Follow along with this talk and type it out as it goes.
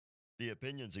The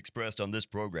opinions expressed on this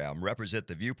program represent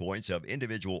the viewpoints of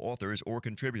individual authors or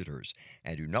contributors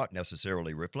and do not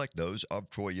necessarily reflect those of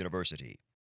Troy University.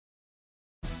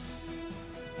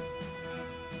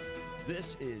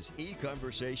 This is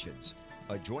E-Conversations,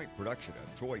 a joint production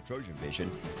of Troy Trojan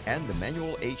Vision and the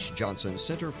Manuel H. Johnson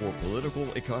Center for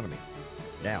Political Economy.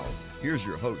 Now, here's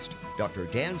your host, Dr.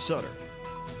 Dan Sutter.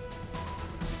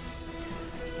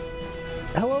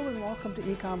 Hello and welcome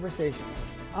to E-Conversations.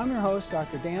 I'm your host,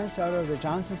 Dr. Dan Sutter of the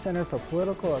Johnson Center for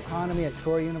Political Economy at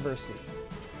Troy University.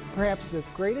 Perhaps the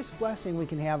greatest blessing we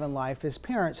can have in life is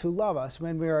parents who love us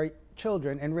when we are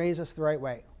children and raise us the right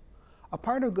way. A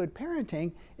part of good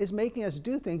parenting is making us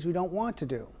do things we don't want to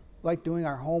do, like doing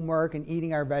our homework and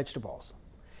eating our vegetables.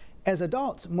 As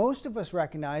adults, most of us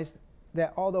recognize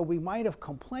that although we might have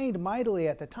complained mightily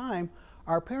at the time,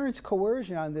 our parents'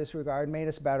 coercion on this regard made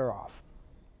us better off.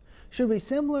 Should we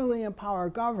similarly empower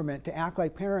government to act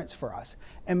like parents for us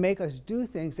and make us do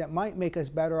things that might make us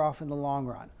better off in the long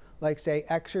run, like, say,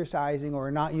 exercising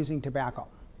or not using tobacco?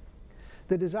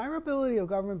 The desirability of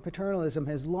government paternalism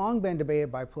has long been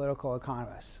debated by political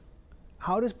economists.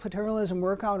 How does paternalism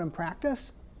work out in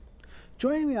practice?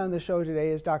 Joining me on the show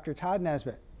today is Dr. Todd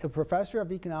Nesbitt, a professor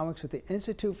of economics with the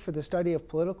Institute for the Study of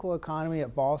Political Economy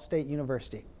at Ball State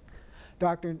University.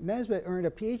 Dr. Nesbitt earned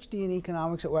a PhD in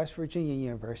economics at West Virginia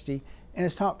University and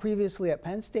has taught previously at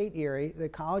Penn State Erie, the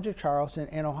College of Charleston,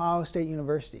 and Ohio State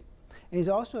University. And he's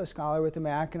also a scholar with the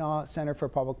Mackinac Center for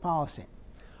Public Policy.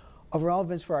 Of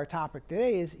relevance for our topic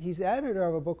today is he's the editor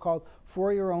of a book called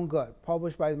For Your Own Good,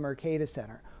 published by the Mercatus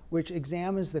Center, which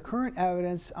examines the current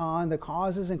evidence on the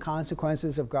causes and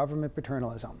consequences of government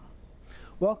paternalism.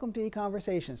 Welcome to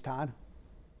E-Conversations, Todd.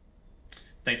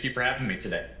 Thank you for having me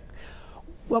today.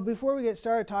 Well, before we get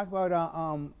started, talk about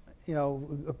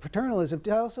paternalism.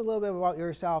 Tell us a little bit about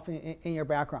yourself and your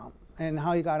background and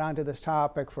how you got onto this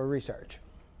topic for research.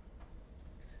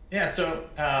 Yeah, so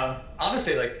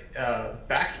honestly,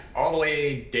 back all the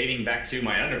way dating back to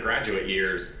my undergraduate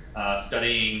years,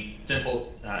 studying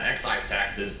simple excise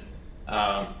taxes,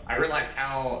 I realized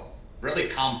how really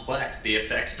complex the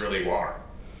effects really are.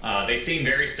 They seem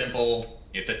very simple.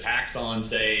 It's a tax on,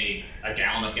 say, a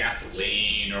gallon of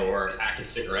gasoline or a pack of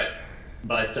cigarettes,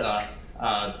 but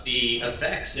the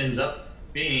effects ends up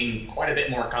being quite a bit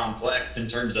more complex in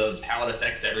terms of how it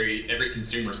affects every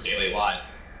consumer's daily lives.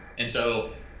 And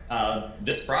so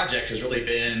this project has really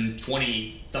been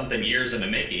 20-something years in the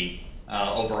making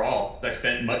overall. So I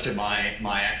spent much of my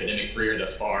academic career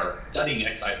thus far studying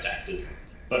excise taxes,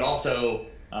 but also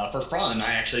for fun,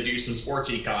 I actually do some sports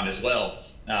econ as well.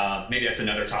 Maybe that's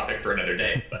another topic for another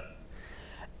day. But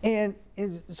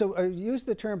so I use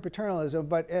the term paternalism,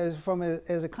 but as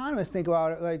economists think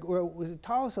about it,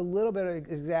 tell us a little bit of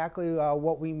exactly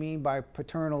what we mean by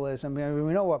paternalism. I mean,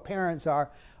 we know what parents are,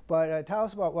 but tell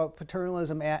us about what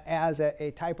paternalism as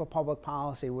a type of public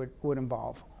policy would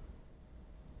involve.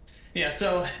 Yeah,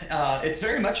 so it's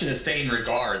very much in the same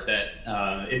regard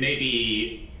that it may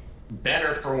be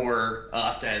better for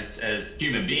us as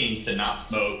human beings to not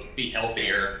smoke, be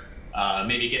healthier,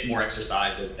 maybe get more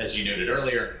exercise, as you noted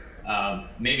earlier,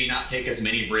 maybe not take as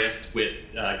many risks with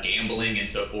gambling and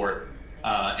so forth.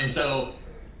 And so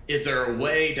is there a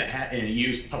way to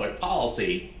use public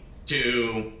policy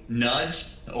to nudge,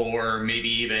 or maybe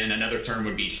even another term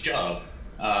would be shove,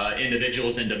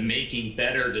 individuals into making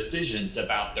better decisions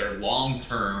about their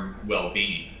long-term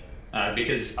well-being?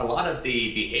 Because a lot of the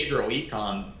behavioral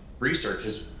econ research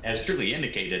has truly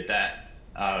indicated that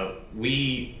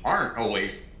we aren't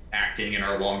always acting in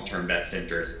our long-term best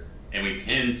interest, and we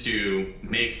tend to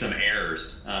make some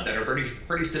errors that are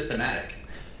pretty systematic.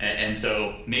 And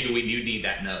so maybe we do need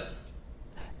that nudge.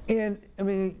 And I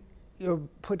mean,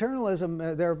 paternalism,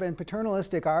 there have been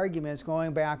paternalistic arguments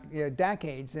going back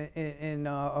decades in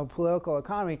political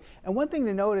economy. And one thing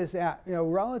to note is that,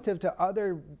 relative to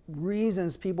other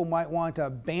reasons people might want to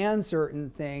ban certain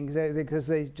things because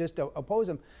they just oppose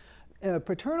them,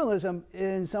 paternalism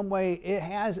in some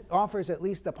way offers at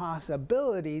least the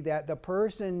possibility that the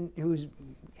person who's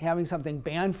having something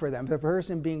banned for them, the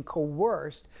person being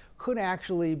coerced, could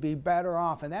actually be better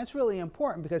off. And that's really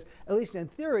important because, at least in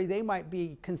theory, they might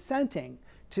be consenting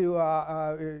to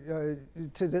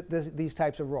these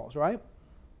types of roles, right?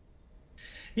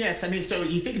 Yes, I mean, so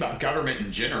you think about government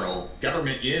in general,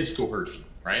 government is coercion,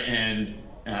 right? And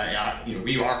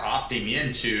we are opting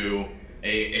into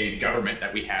a government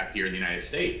that we have here in the United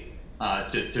States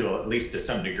to at least to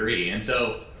some degree. And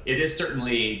so it is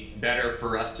certainly better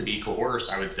for us to be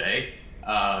coerced, I would say,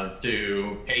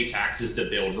 to pay taxes to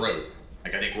build roads.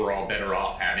 Like, I think we're all better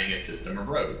off having a system of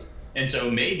roads. And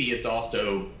so maybe it's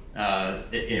also,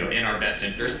 in our best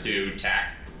interest to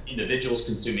tax individuals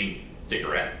consuming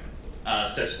cigarettes,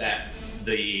 such that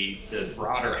the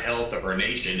broader health of our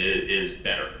nation is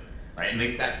better, right? And I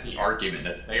think that's the argument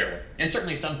that's there. And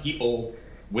certainly some people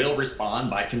will respond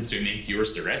by consuming fewer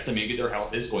cigarettes, and maybe their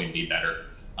health is going to be better.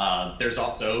 There's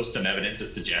also some evidence that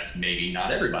suggests maybe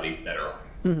not everybody's better off.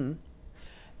 Mm-hmm.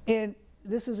 And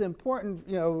this is important,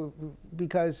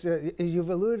 because you've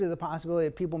alluded to the possibility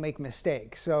that people make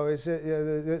mistakes. So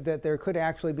that there could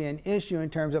actually be an issue in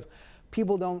terms of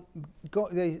people don't go.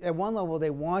 At one level,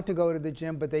 they want to go to the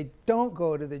gym, but they don't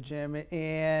go to the gym,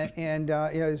 and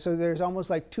so there's almost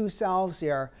like two selves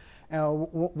here.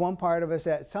 One part of us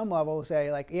at some level will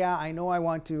say, like, yeah, I know I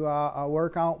want to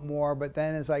work out more, but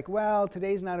then it's like, well,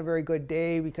 today's not a very good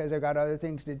day because I've got other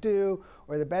things to do,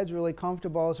 or the bed's really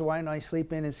comfortable, so why don't I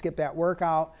sleep in and skip that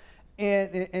workout?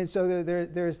 And so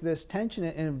there's this tension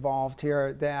involved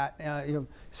here that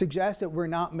suggests that we're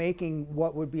not making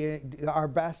what would be our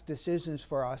best decisions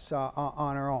for us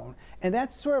on our own. And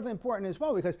that's sort of important as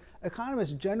well, because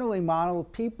economists generally model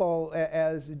people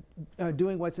as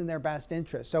doing what's in their best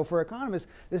interest. So for economists,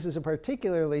 this is a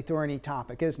particularly thorny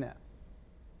topic, isn't it?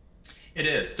 It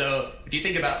is. So if you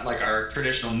think about like our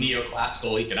traditional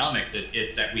neoclassical economics,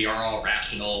 it's that we are all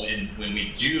rational when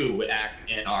we do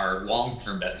act in our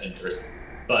long-term best interest.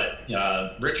 But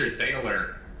Richard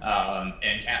Thaler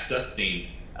and Cass Sunstein,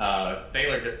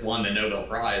 Thaler just won the Nobel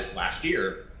Prize last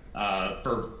year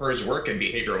for his work in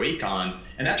behavioral econ,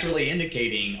 and that's really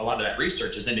indicating, a lot of that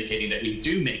research is indicating that we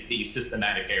do make these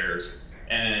systematic errors,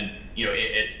 and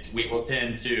we will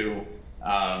tend to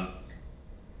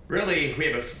really,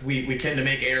 we tend to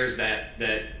make errors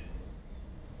that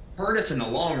hurt us in the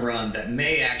long run that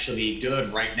may actually be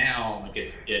good right now, like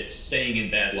it's staying in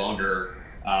bed longer.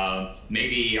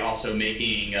 Maybe also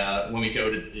making,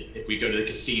 if we go to the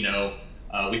casino,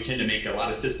 we tend to make a lot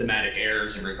of systematic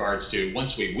errors in regards to,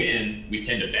 once we win, we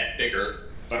tend to bet bigger,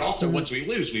 but also once we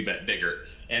lose, we bet bigger.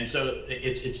 And so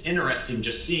it's interesting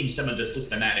just seeing some of the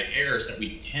systematic errors that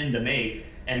we tend to make.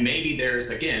 And maybe there's,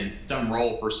 again, some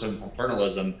role for some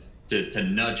paternalism to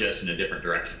nudge us in a different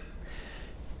direction.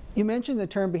 You mentioned the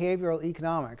term behavioral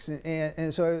economics,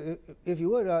 and so if you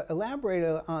would elaborate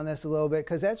on this a little bit,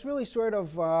 because that's really sort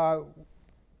of, I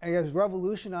guess,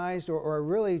 revolutionized or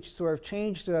really sort of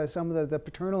changed some of the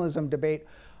paternalism debate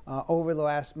over the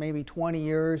last maybe 20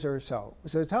 years or so.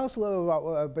 So tell us a little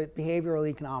about behavioral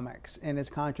economics and its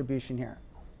contribution here.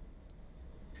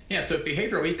 Yeah, so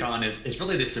behavioral econ is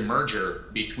really this merger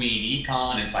between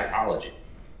econ and psychology,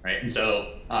 right? And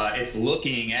so it's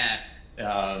looking at,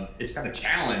 it's kind of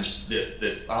challenged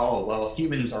this, oh, well,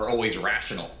 humans are always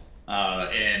rational.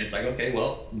 And it's like, okay,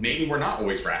 well, maybe we're not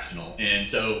always rational. And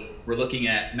so we're looking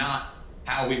at not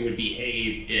how we would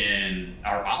behave in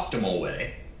our optimal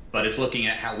way, but it's looking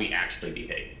at how we actually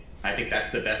behave. I think that's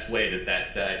the best way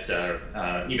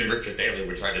that even Richard Thaler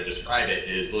would try to describe it,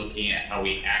 is looking at how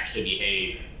we actually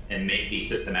behave and make these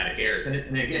systematic errors. And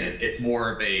again, it's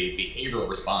more of a behavioral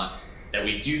response that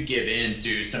we do give in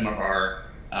to some of our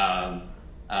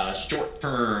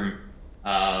short-term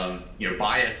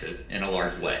biases in a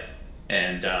large way.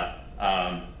 And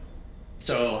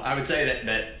so I would say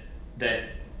that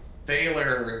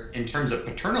Thaler, in terms of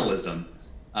paternalism,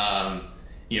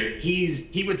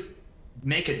 he would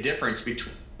make a difference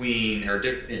between, or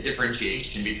a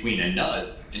differentiation between a nudge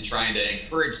and trying to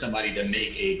encourage somebody to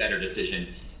make a better decision,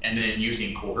 and then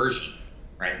using coercion,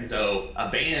 right? And so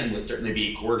a ban would certainly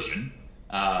be coercion.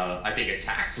 I think a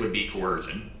tax would be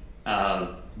coercion.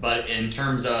 But in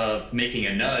terms of making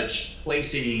a nudge,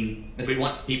 placing, if we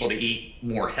want people to eat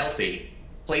more healthy,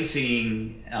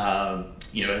 placing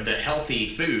the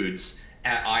healthy foods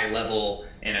at eye level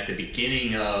and at the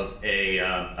beginning of a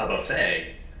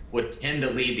buffet would tend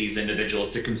to lead these individuals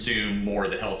to consume more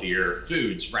of the healthier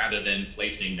foods rather than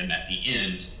placing them at the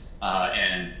end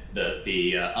and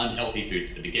the unhealthy foods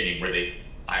at the beginning, where they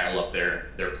pile up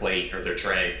their plate or their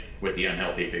tray with the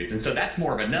unhealthy foods. And so that's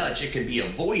more of a nudge. It can be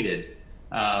avoided,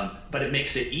 but it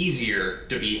makes it easier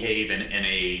to behave in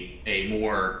a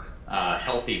more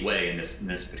healthy way in this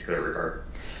particular regard.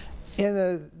 And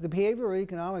the behavioral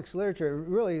economics literature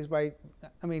really is,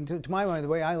 to my mind, the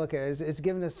way I look at it is it's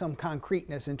given us some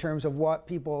concreteness in terms of what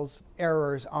people's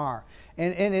errors are.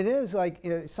 And it is like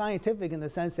scientific in the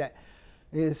sense that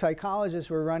psychologists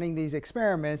were running these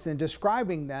experiments and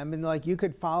describing them, and like you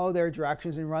could follow their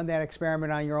directions and run that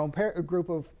experiment on your own group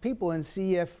of people and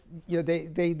see if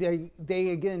they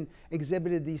again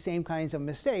exhibited these same kinds of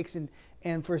mistakes.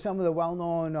 And for some of the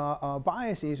well-known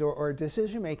biases or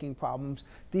decision-making problems,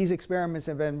 these experiments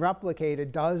have been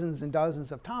replicated dozens and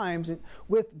dozens of times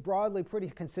with broadly pretty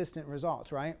consistent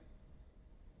results, right?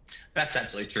 That's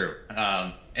absolutely true.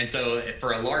 And so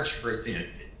for a large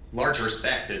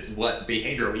respect, it's what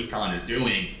behavioral econ is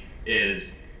doing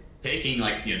is taking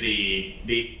like the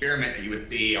experiment that you would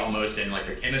see almost in like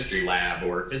a chemistry lab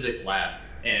or a physics lab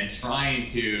and trying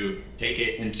to take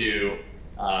it into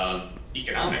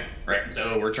economic, right? And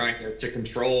so we're trying to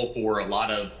control for a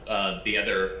lot of the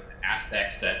other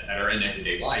aspects that are in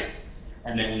everyday life,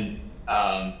 and then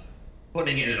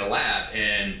putting it in a lab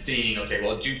and seeing, okay,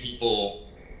 well, do people,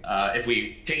 if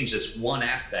we change this one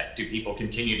aspect, do people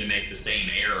continue to make the same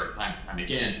error time and time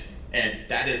again? And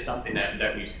that is something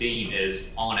that we've seen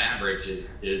is, on average,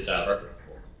 is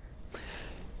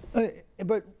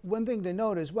But one thing to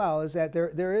note as well is that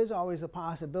there is always a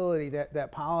possibility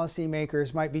that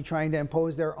policymakers might be trying to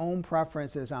impose their own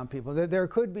preferences on people. There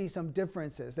could be some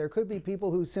differences. There could be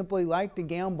people who simply like to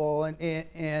gamble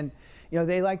and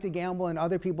they like to gamble, and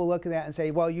other people look at that and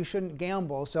say, well, you shouldn't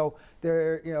gamble. So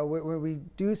there, where we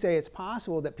do say it's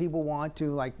possible that people want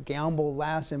to like gamble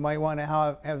less and might want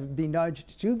to be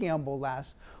nudged to gamble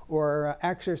less or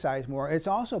exercise more. It's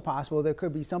also possible there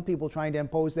could be some people trying to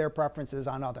impose their preferences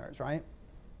on others, right?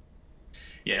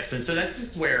 Yes, and so that's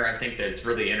just where I think that it's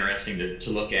really interesting to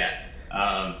look at.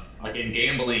 Like in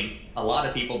gambling, a lot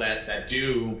of people that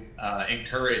do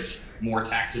encourage more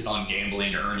taxes on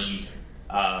gambling earnings,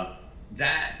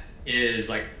 that is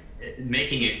like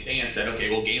making a stance that, okay,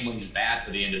 well, gambling is bad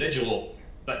for the individual,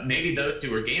 but maybe those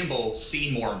who are gamble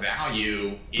see more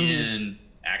value in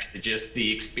actually just the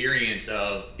experience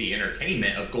of the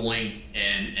entertainment of going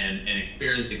and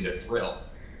experiencing the thrill.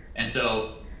 And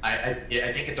so I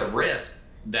think it's a risk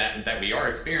that we are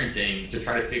experiencing to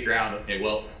try to figure out, okay,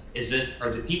 well,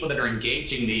 are the people that are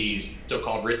engaging these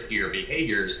so-called riskier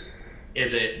behaviors,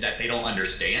 is it that they don't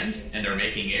understand and they're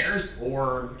making errors,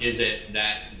 or is it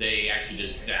that they actually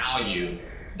just value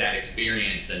that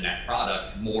experience and that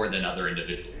product more than other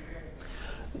individuals?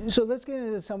 So let's get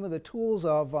into some of the tools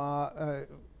of, I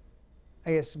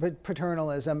guess,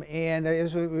 paternalism. And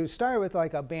as we start with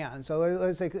like a ban. So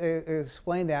let's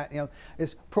explain that.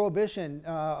 Is prohibition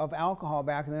of alcohol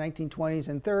back in the 1920s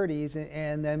and 30s,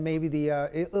 and then maybe the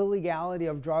illegality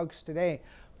of drugs today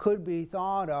could be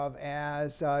thought of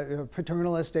as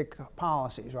paternalistic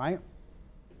policies, right?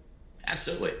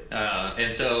 Absolutely.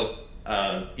 And so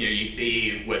you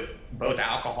see with both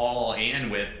alcohol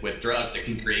and with drugs, it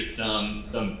can create some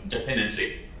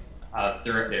dependency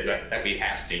that we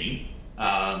have seen,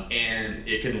 and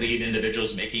it can lead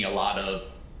individuals making a lot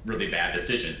of really bad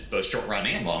decisions, both short run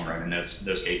and long run in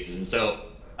those cases. And so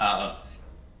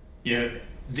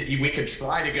we could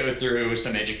try to go through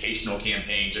some educational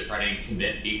campaigns or try to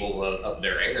convince people of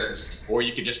their errors, or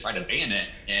you could just try to ban it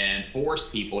and force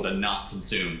people to not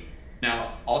consume.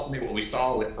 Now, ultimately, what we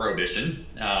saw with prohibition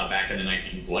back in the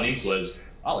 1920s was,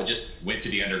 it just went to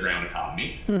the underground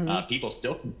economy. People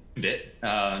still consumed it,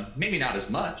 maybe not as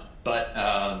much,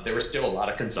 but there was still a lot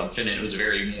of consumption, and it was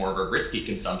very more of a risky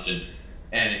consumption.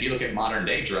 And if you look at modern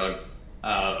day drugs,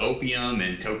 opium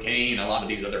and cocaine, a lot of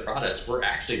these other products were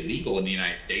actually legal in the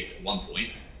United States at one point.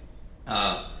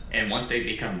 And once they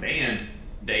become banned,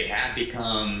 they have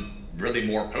become really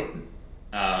more potent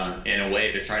in a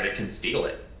way to try to conceal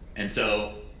it. And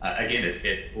so, again,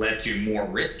 it's led to more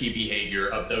risky behavior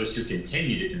of those who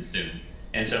continue to consume.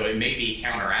 And so it may be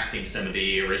counteracting some of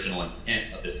the original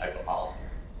intent of this type of policy.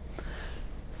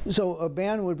 So a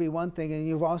ban would be one thing, and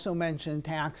you've also mentioned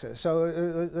taxes.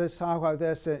 So let's talk about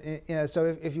this.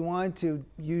 So if you wanted to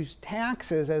use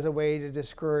taxes as a way to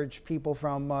discourage people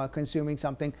from consuming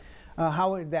something,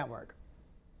 how would that work?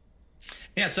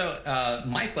 Yeah, so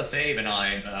Mike Lefebvre and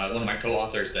I, one of my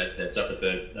co-authors that's up at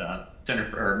the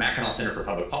Mackinac Center for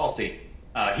Public Policy,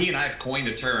 he and I have coined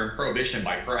the term prohibition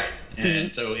by price.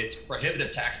 And so it's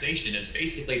prohibitive taxation is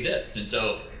basically this. And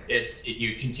so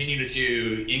you continue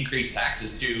to increase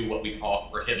taxes to what we call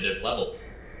prohibitive levels.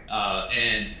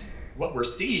 And what we're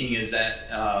seeing is that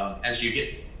as you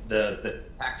get the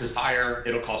taxes higher,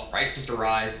 it'll cause prices to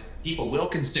rise. People will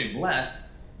consume less.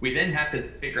 We then have to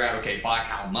figure out, okay, by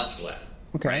how much less?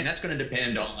 Okay. Right? And that's going to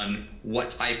depend on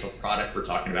what type of product we're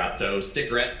talking about. So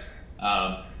cigarettes,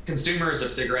 consumers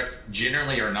of cigarettes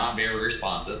generally are not very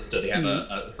responsive, so they have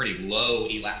a pretty low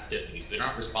elasticity. So they're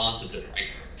not responsive to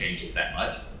price changes that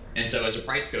much. And so as the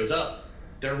price goes up,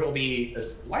 there will be a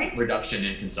slight reduction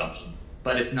in consumption,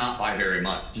 but it's not by very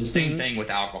much. And same thing with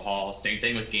alcohol, same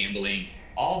thing with gambling.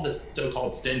 All the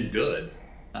so-called sin goods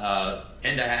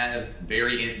tend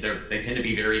to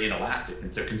be very inelastic,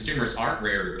 and so consumers aren't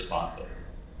very responsive.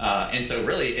 And so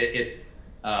really it's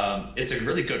a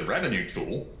really good revenue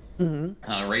tool.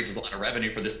 Raises a lot of revenue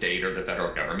for the state or the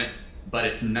federal government, but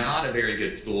it's not a very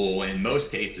good tool in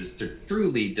most cases to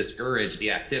truly discourage the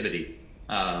activity.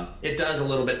 It does a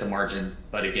little bit to margin,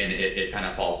 but again, it kind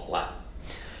of falls flat.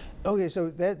 Okay, so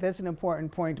that's an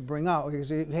important point to bring out, because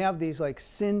you have these like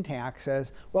sin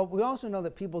taxes. Well, we also know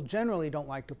that people generally don't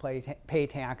like to pay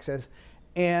taxes,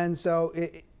 and so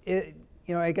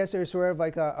you know, I guess there's sort of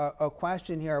like a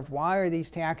question here of why are these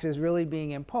taxes really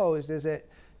being imposed? Is it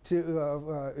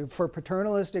for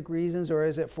paternalistic reasons, or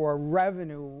is it for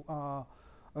revenue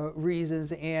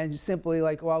reasons, and simply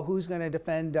like, well, who's going to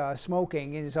defend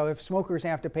smoking? And so if smokers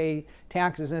have to pay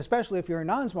taxes, and especially if you're a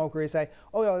non-smoker, you say,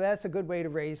 oh, yeah, that's a good way to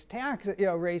raise tax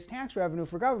revenue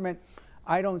for government.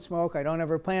 I don't smoke. I don't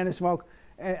ever plan to smoke.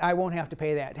 And I won't have to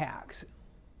pay that tax.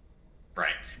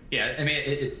 Right. Yeah. I mean,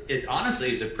 it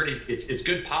honestly is it's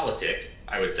good politics,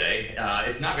 I would say.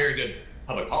 It's not very good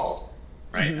public policy,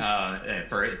 right?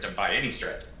 Mm-hmm. By any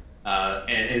stretch.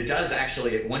 And it does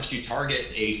actually, once you target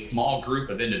a small group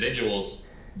of individuals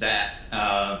that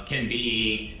can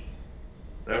be,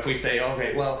 if we say,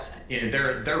 okay, well, you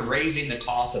know, they're raising the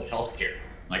cost of healthcare,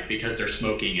 like because they're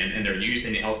smoking and they're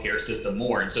using the healthcare system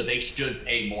more, and so they should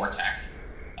pay more taxes.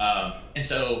 And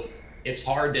so it's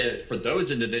hard for those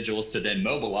individuals to then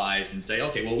mobilize and say,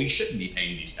 okay, well, we shouldn't be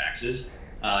paying these taxes.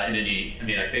 And then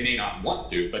like they may not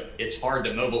want to, but it's hard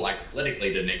to mobilize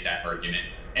politically to make that argument.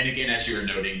 And again, as you were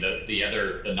noting,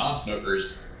 the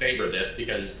non-smokers favor this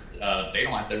because they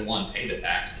don't have to, one, pay the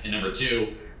tax, and number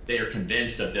two, they are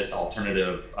convinced of this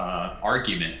alternative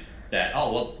argument that,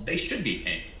 oh, well, they should be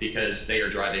paying because they are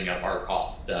driving up our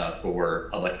cost for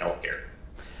public health care.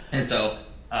 And so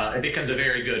it becomes a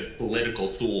very good political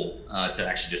tool to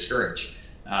actually discourage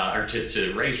or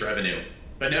to raise revenue.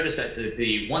 But notice that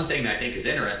the one thing that I think is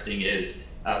interesting is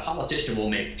a politician will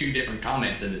make two different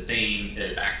comments in the same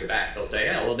back-to-back. They'll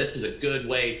say, oh, well, this is a good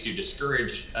way to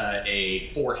discourage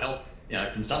a poor health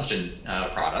consumption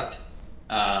product,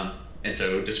 and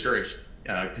so discourage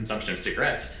consumption of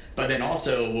cigarettes, but then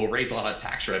also will raise a lot of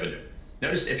tax revenue.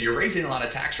 Notice if you're raising a lot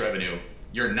of tax revenue,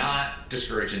 you're not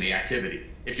discouraging the activity.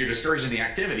 If you're discouraging the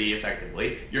activity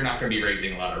effectively, you're not going to be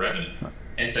raising a lot of revenue.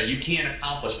 And so you can't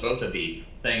accomplish both of these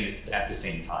things at the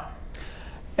same time.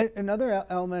 Another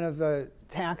element of the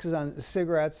taxes on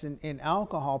cigarettes and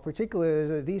alcohol particularly is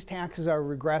that these taxes are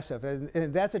regressive.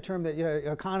 And that's a term that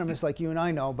economists like you and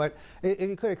I know, but if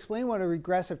you could explain what a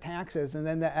regressive tax is, and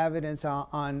then the evidence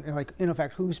on like, in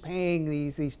effect, who's paying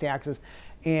these taxes,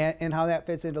 and how that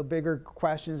fits into bigger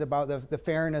questions about the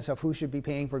fairness of who should be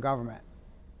paying for government.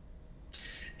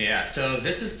 Yeah, so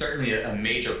this is certainly a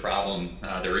major problem,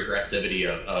 the regressivity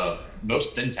of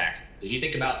most sin taxes. If you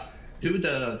think about who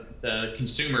the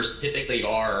consumers typically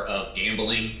are of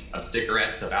gambling, of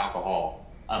cigarettes, of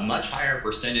alcohol, a much higher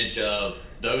percentage of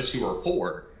those who are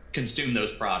poor consume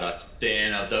those products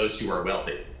than of those who are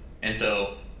wealthy. And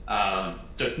so,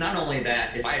 so it's not only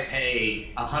that if I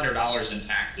pay $100 in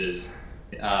taxes,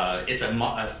 it's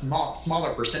a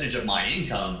smaller percentage of my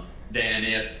income than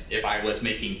if I was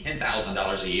making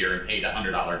 $10,000 a year and paid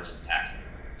 $100 as tax.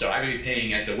 So I would be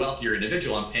paying, as a wealthier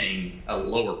individual, I'm paying a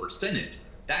lower percentage.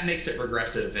 That makes it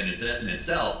regressive in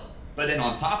itself. But then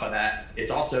on top of that,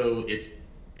 it's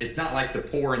not like the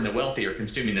poor and the wealthy are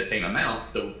consuming the same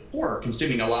amount. The poor are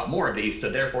consuming a lot more of these, so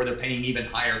therefore they're paying even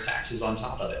higher taxes on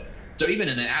top of it. So even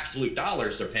in absolute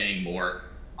dollars, they're paying more.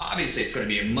 Obviously, it's going to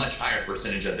be a much higher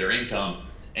percentage of their income,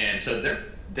 and so they're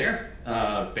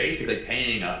basically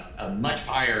paying a much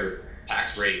higher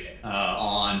tax rate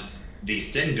on the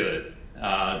sin good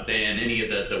than any of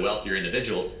the wealthier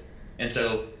individuals. And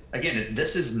so again,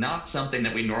 this is not something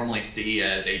that we normally see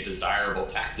as a desirable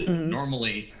tax. Mm-hmm.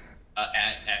 Normally,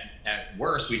 at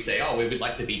worst, we say, oh, we would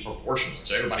like to be proportional,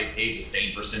 so everybody pays the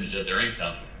same percentage of their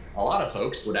income. A lot of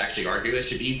folks would actually argue it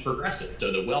should be progressive,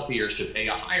 so the wealthier should pay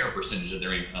a higher percentage of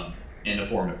their income in the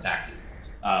form of taxes.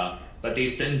 But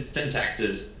these sin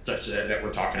taxes, such that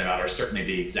we're talking about, are certainly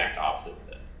the exact opposite of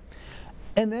this.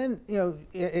 And then,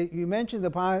 you mentioned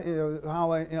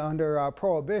how under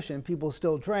Prohibition people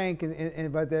still drank,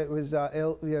 but it was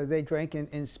they drank in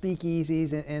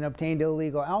speakeasies and obtained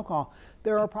illegal alcohol.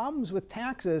 There are problems with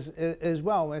taxes as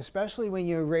well, especially when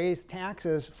you raise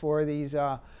taxes for these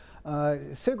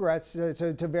cigarettes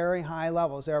to very high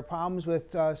levels. There are problems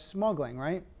with smuggling,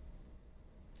 right?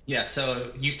 Yeah,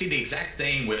 so you see the exact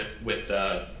same with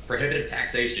prohibitive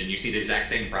taxation. You see the exact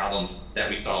same problems that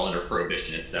we saw under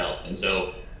Prohibition itself. And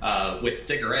so with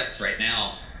cigarettes right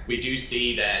now, we do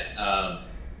see that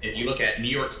if you look at New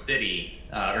York City,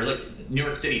 New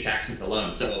York City taxes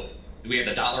alone. So we have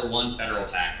the $1 federal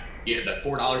tax, you have the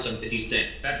 $4.50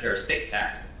 federal state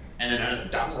tax, and then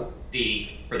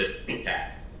 $1.50 for the state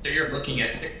tax. So you're looking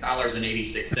at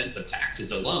 $6.86 of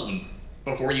taxes alone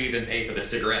before you even pay for the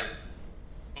cigarette.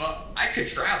 Well, I could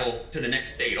travel to the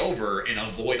next state over and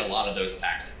avoid a lot of those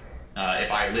taxes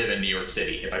if I live in New York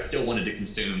City, if I still wanted to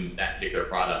consume that particular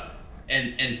product.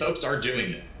 And folks are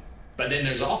doing this. But then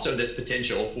there's also this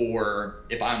potential for,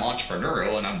 if I'm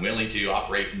entrepreneurial and I'm willing to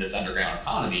operate in this underground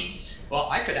economy, well,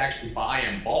 I could actually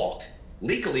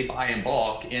legally buy in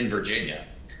bulk in Virginia,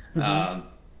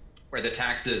 where the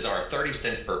taxes are 30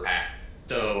 cents per pack.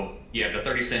 So you have the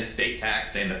 30-cent state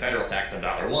tax and the federal tax of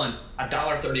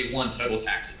 $1.31 total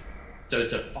taxes. So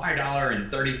it's a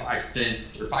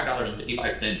 $5.35 or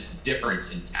 $5.55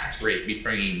 difference in tax rate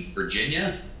between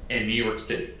Virginia and New York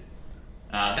City.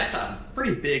 That's a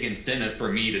pretty big incentive for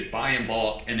me to buy in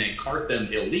bulk and then cart them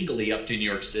illegally up to New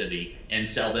York City and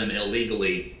sell them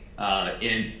illegally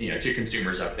to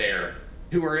consumers up there,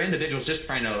 who are individuals just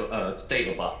trying to save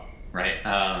a buck, right?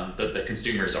 The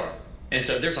consumers are. And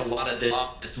so there's a lot of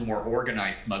this more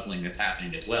organized smuggling that's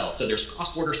happening as well. So there's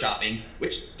cross-border shopping,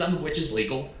 some of which is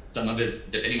legal, some of it is,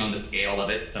 depending on the scale of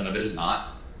it, some of it is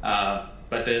not.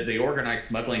 But the organized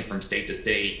smuggling from state to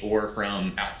state or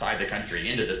from outside the country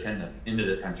into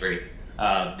the country,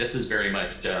 this is very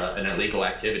much an illegal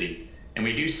activity. And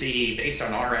we do see, based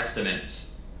on our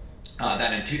estimates,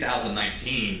 that in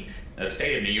 2019, the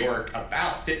state of New York,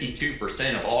 about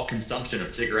 52% of all consumption of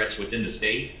cigarettes within the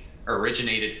state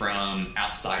originated from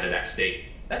outside of that state.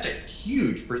 That's a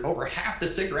huge, over half the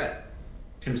cigarette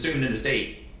consumed in the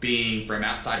state being from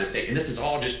outside the state. And this is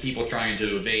all just people trying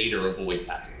to evade or avoid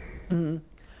taxes. Mm-hmm.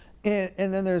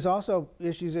 And then there's also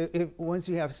issues once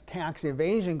you have tax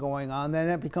evasion going on, then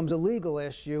that becomes a legal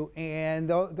issue, and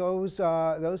those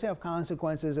have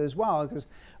consequences as well. Because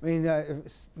I mean,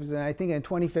 I think in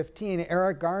 2015,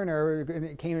 Eric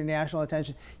Garner came to national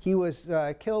attention. He was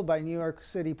killed by New York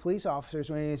City police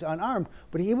officers when he was unarmed,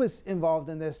 but he was involved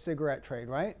in this cigarette trade,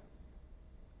 right?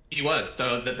 He was.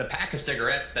 So the pack of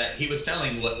cigarettes that he was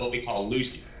selling, what we call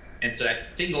loose, and so that's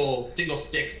single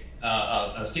stick.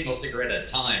 A single cigarette at a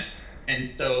time.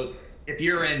 And so if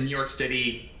you're in New York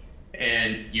City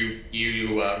and you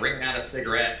ran out of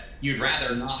cigarettes, you'd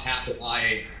rather not have to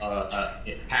buy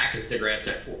a pack of cigarettes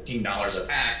at $14 a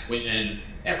pack when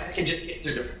if I can just get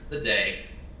through the day,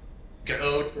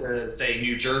 go to, say,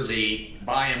 New Jersey,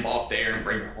 buy in bulk there and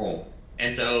bring it home.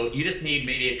 And so you just need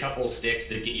maybe a couple of sticks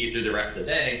to get you through the rest of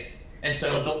the day. And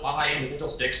so they'll buy individual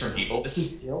sticks from people. This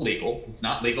is illegal. It's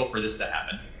not legal for this to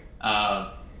happen.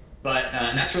 But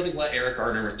that's really what Eric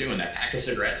Garner was doing. That pack of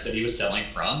cigarettes that he was selling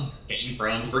came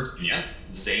from Virginia,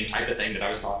 the same type of thing that I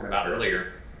was talking about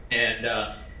earlier. And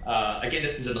again,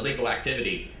 this is an illegal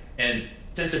activity. And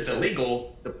since it's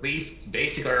illegal, the police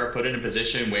basically are put in a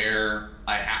position where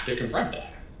I have to confront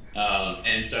that.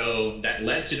 And so that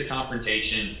led to the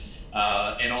confrontation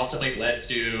and ultimately led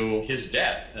to his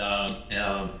death.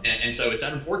 And so it's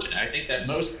unfortunate. I think that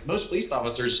most police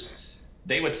officers,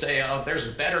 they would say, oh,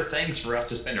 there's better things for us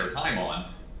to spend our time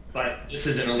on. But this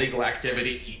is an illegal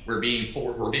activity. We're being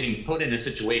put in a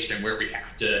situation where we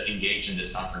have to engage in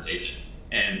this confrontation.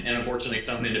 And unfortunately,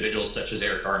 some individuals, such as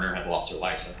Eric Garner, have lost their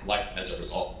life as a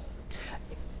result.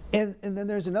 And then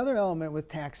there's another element with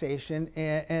taxation,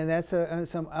 and that's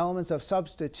some elements of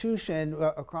substitution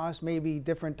across maybe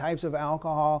different types of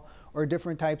alcohol or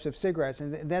different types of cigarettes.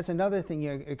 And that's another thing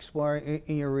you explore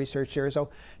in your research here. So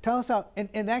tell us how,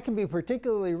 and that can be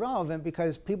particularly relevant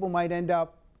because people might end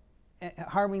up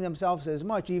harming themselves as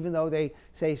much, even though they,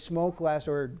 say, smoke less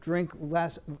or drink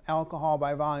less alcohol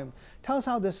by volume. Tell us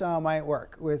how this might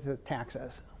work with the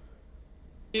taxes.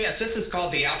 Yes, this is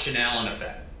called the Ouch and Allen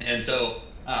effect. And so,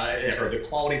 or the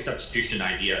quality substitution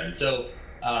idea. And so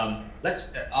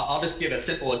I'll just give a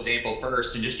simple example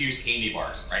first and just use candy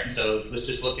bars, right? So let's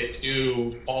just look at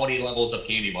two quality levels of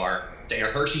candy bar. Say a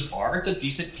Hershey's bar, it's a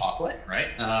decent chocolate, right?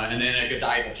 And then a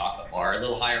Godiva chocolate bar, a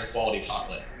little higher quality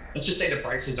chocolate. Let's just say the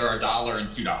prices are $1 and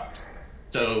 $2.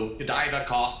 So Godiva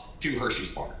costs 2 Hershey's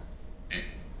bars. Okay?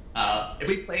 If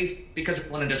we place, because we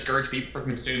want to discourage people from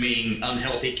consuming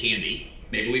unhealthy candy,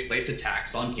 maybe we place a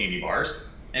tax on candy bars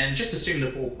and just assume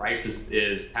the full price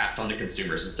is passed on to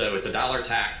consumers. And so it's a $1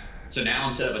 tax. So now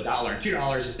instead of $1 and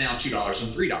 $2, it's now $2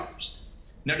 and $3.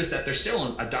 Notice that there's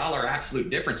still a $1 absolute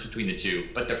difference between the two,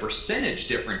 but the percentage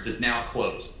difference is now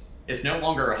closed. It's no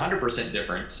longer a 100%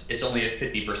 difference, it's only a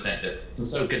 50% difference. And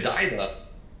so Godiva,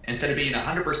 instead of being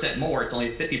 100% more, it's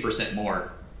only 50%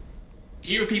 more.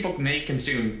 Fewer people may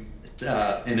consume,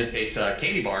 in this case,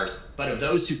 candy bars, but of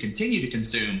those who continue to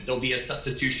consume, there'll be a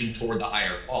substitution toward the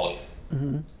higher quality.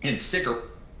 Mm-hmm. In cigarette,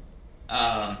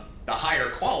 the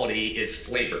higher quality is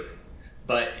flavor,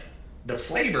 but the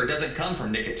flavor doesn't come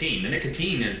from nicotine. The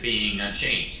nicotine is being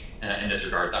unchanged in this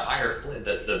regard.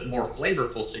 The more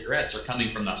flavorful cigarettes are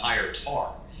coming from the higher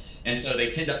tar. And so they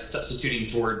tend up substituting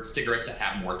toward cigarettes that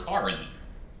have more tar in them.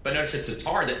 But notice it's the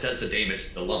tar that does the damage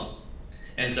to the lungs.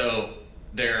 And so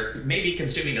they're maybe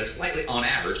consuming on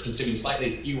average, consuming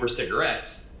slightly fewer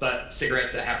cigarettes, but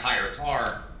cigarettes that have higher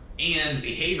tar. And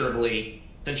behaviorally,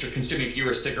 since you're consuming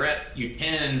fewer cigarettes, you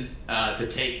tend to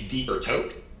take deeper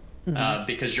toke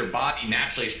because your body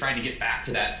naturally is trying to get back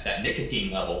to that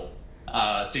nicotine level.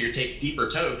 So you take deeper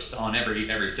tokes on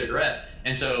every cigarette.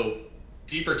 And so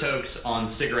deeper tokes on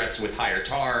cigarettes with higher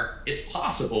tar, it's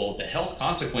possible the health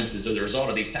consequences as a result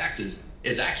of these taxes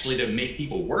is actually to make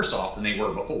people worse off than they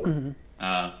were before.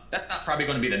 That's not probably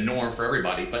going to be the norm for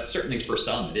everybody, but certainly for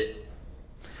some it is.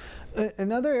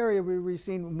 Another area we've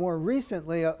seen more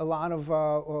recently a lot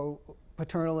of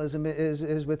paternalism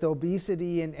is with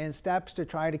obesity and steps to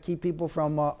try to keep people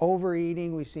from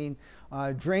overeating. We've seen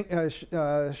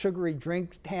sugary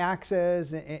drink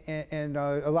taxes and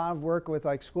a lot of work with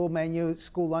like school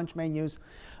lunch menus.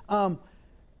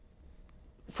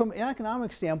 From an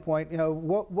economic standpoint,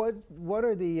 what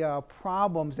are the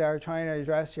problems that are trying to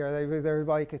address here? They're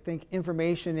like, I think,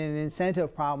 information and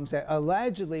incentive problems that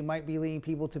allegedly might be leading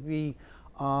people to be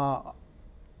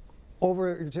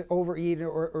overeat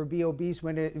or be obese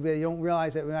when they don't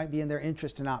realize that it might be in their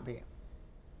interest to not be.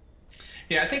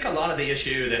 Yeah, I think a lot of the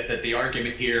issue that the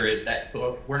argument here is that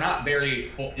we're not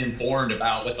very informed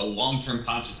about what the long-term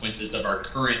consequences of our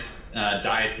current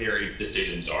dietary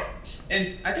decisions are.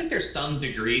 And I think there's some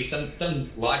degree, some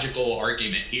logical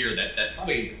argument here that's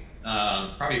probably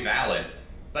valid.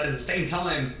 But at the same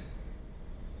time,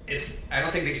 I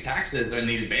don't think these taxes and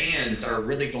these bans are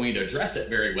really going to address it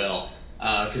very well.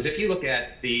 Because if you look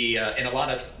at in a lot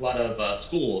of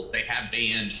schools, they have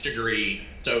banned sugary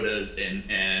sodas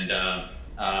and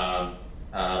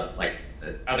like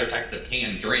other types of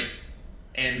canned drink.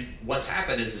 And what's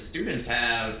happened is the students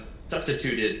have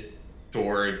substituted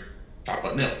toward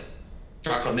chocolate milk.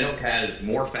 Chocolate milk has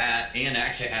more fat and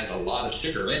actually has a lot of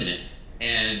sugar in it.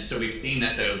 And so we've seen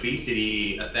that the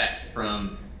obesity effect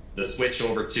from the switch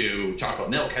over to chocolate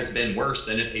milk has been worse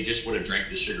than if they just would have drank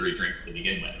the sugary drinks to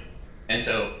begin with. And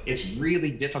so it's really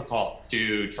difficult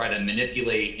to try to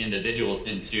manipulate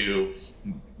individuals into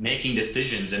making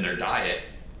decisions in their diet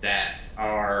that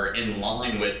are in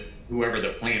line with whoever the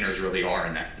planners really are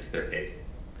in that particular case.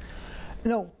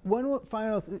 One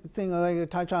final thing I'd like to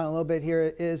touch on a little bit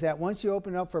here is that once you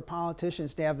open up for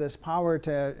politicians to have this power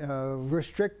to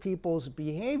restrict people's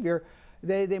behavior,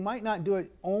 they might not do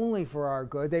it only for our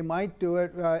good. They might do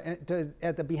it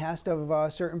at the behest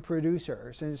of certain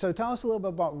producers. And so tell us a little bit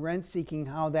about rent seeking,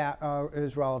 how that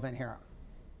is relevant here.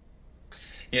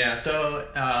 Yeah, so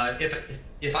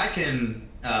if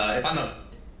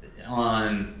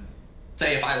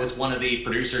I was one of the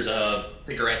producers of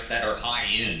cigarettes that are high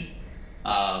end,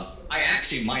 I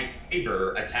actually might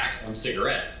favor a tax on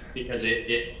cigarettes because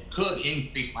it could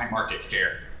increase my market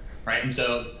share, right? And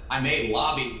so I may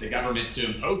lobby the government to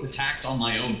impose a tax on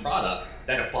my own product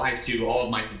that applies to all of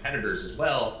my competitors as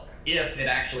well, if it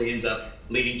actually ends up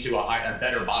leading to a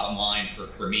better bottom line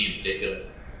for me in particular.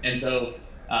 And so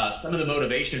some of the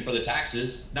motivation for the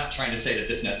taxes, not trying to say that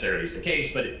this necessarily is the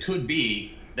case, but it could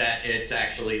be that it's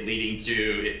actually leading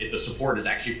to, the support is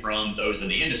actually from those in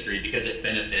the industry because it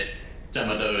benefits some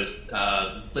of those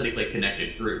politically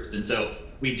connected groups. And so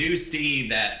we do see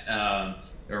that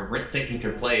rent seeking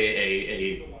can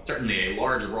play certainly a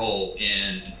large role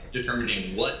in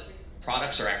determining what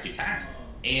products are actually taxed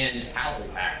and how they're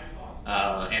taxed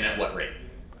and at what rate.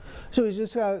 So we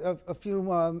just got a few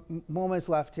moments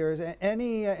left here. Is there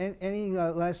any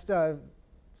last,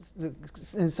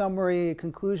 in summary,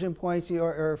 conclusion points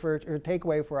or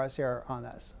takeaway for us here on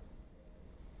this?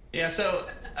 Yeah, so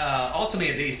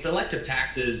ultimately these selective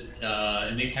taxes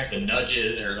and these types of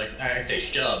nudges, or like I say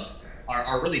shoves,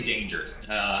 are really dangerous.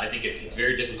 I think it's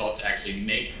very difficult to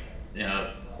actually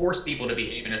force people to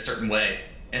behave in a certain way.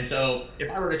 And so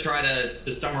if I were to try to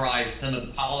summarize some of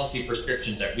the policy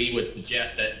prescriptions that we would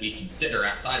suggest that we consider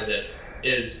outside of this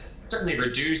is certainly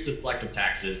reduce the selective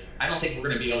taxes. I don't think we're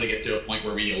going to be able to get to a point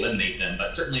where we eliminate them,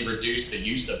 but certainly reduce the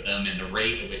use of them and the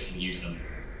rate at which we use them.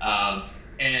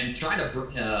 And try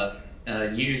to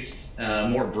use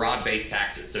more broad-based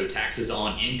taxes, so taxes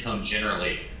on income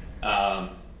generally.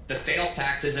 The sales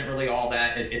tax isn't really all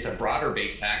that. It's a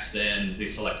broader-based tax than the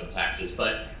selective taxes,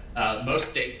 but most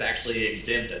states actually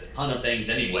exempt a ton of things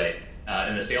anyway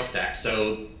in the sales tax.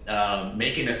 So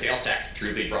making the sales tax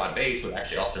truly broad-based would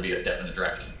actually also be a step in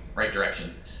the right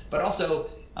direction. But also,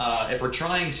 if we're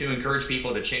trying to encourage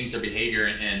people to change their behavior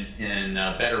in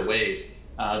better ways,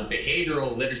 the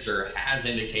behavioral literature has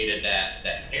indicated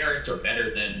that carrots are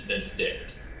better than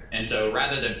sticks. And so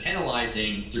rather than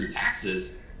penalizing through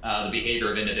taxes the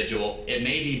behavior of individual, it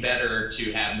may be better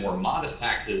to have more modest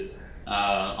taxes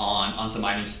on some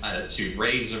items to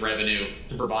raise the revenue,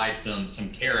 to provide some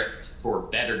carrots for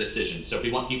better decisions. So if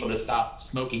we want people to stop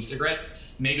smoking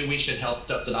cigarettes, maybe we should help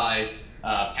subsidize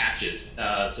patches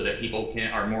so that people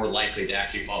are more likely to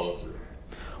actually follow through.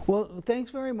 Well,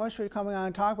 thanks very much for coming on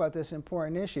and talk about this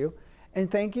important issue. And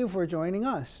thank you for joining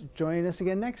us. Join us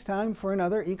again next time for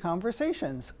another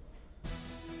eConversations.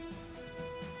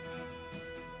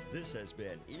 This has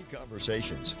been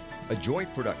eConversations, a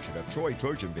joint production of Troy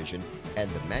Trojan Vision and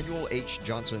the Manuel H.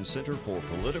 Johnson Center for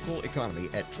Political Economy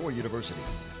at Troy University.